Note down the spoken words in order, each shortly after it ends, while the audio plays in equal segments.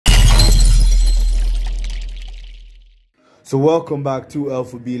So welcome back to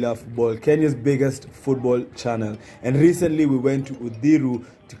Alpha Bila Football, Kenya's biggest football channel. And recently we went to Uthiru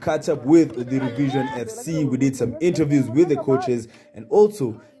to catch up with Uthiru Vision FC. We did some interviews with the coaches and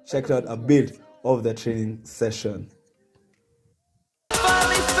also checked out a bit of the training session.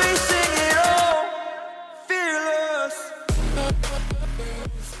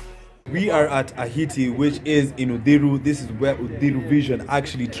 We are at Ahiti, which is in Uthiru. This is where Uthiru Vision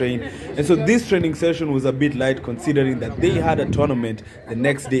actually trained. And so this training session was a bit light considering that they had a tournament the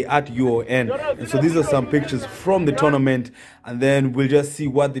next day at UON. And so these are some pictures from the tournament. And then we'll just see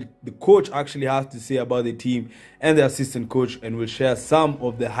what the coach actually has to say about the team and the assistant coach. And we'll share some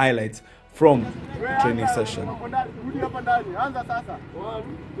of the highlights from the training session. 1,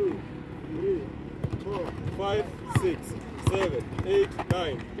 2, 3, 4, 5, 6, 7, 8,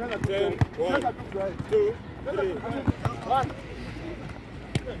 9, 10, 1, 2, 3, 1.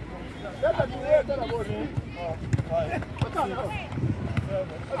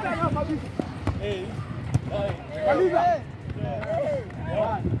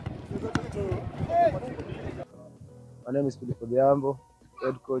 My name is Philip Odhiambo,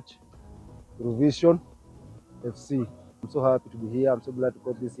 head coach, Uthiru Vision FC. I'm so happy to be here. I'm so glad to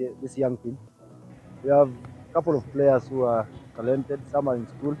coach this young team. We have a couple of players who are talented. Some are in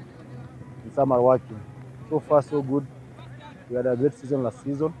school and some are working. So far, so good. We had a great season last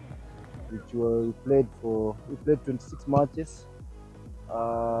season, which we played 26 matches.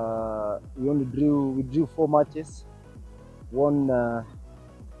 We drew 4 matches, won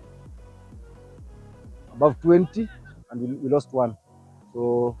above 20, and we lost 1.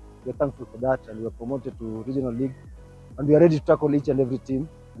 So we're thankful for that, and we were promoted to regional league, and we are ready to tackle each and every team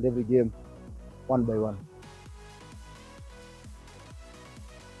and every game one by one.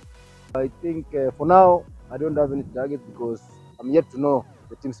 I think for now I don't have any target because I'm yet to know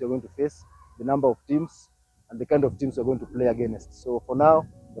the teams we're going to face, the number of teams, and the kind of teams we're going to play against. So for now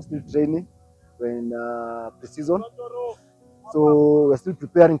we're still training, we're in pre-season, so we're still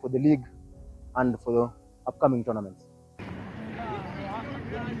preparing for the league and for the upcoming tournaments.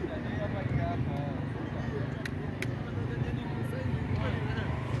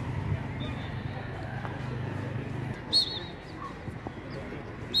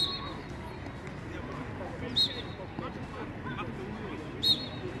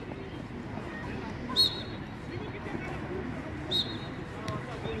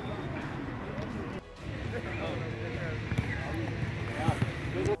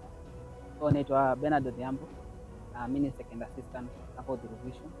 Naitwa Philip Odhiambo. Mimi ni second assistant hapo Uthiru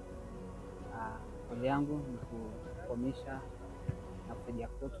Vision. Kazi yangu ni kukomisha na kusaidia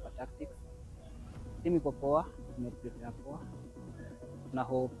coach kwa tactics. Timu iko poa, tumeprepare poa. Tuna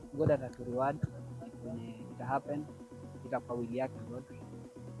hope God atatu reward when it happen, itakuwa wili yake God.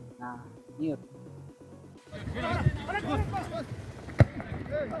 Na hiyo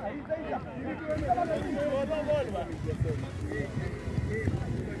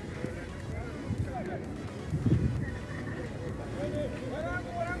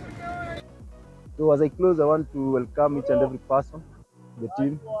So as I close, I want to welcome each and every person, the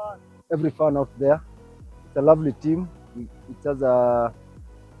team, every fan out there. It's a lovely team. It has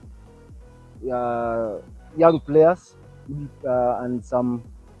young players and some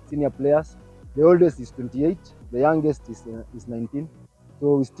senior players. The oldest is 28, the youngest is 19.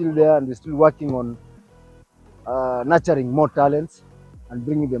 So we're still there and we're still working on nurturing more talents and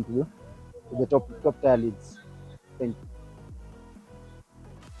bringing them to the top tier leagues. Thank you.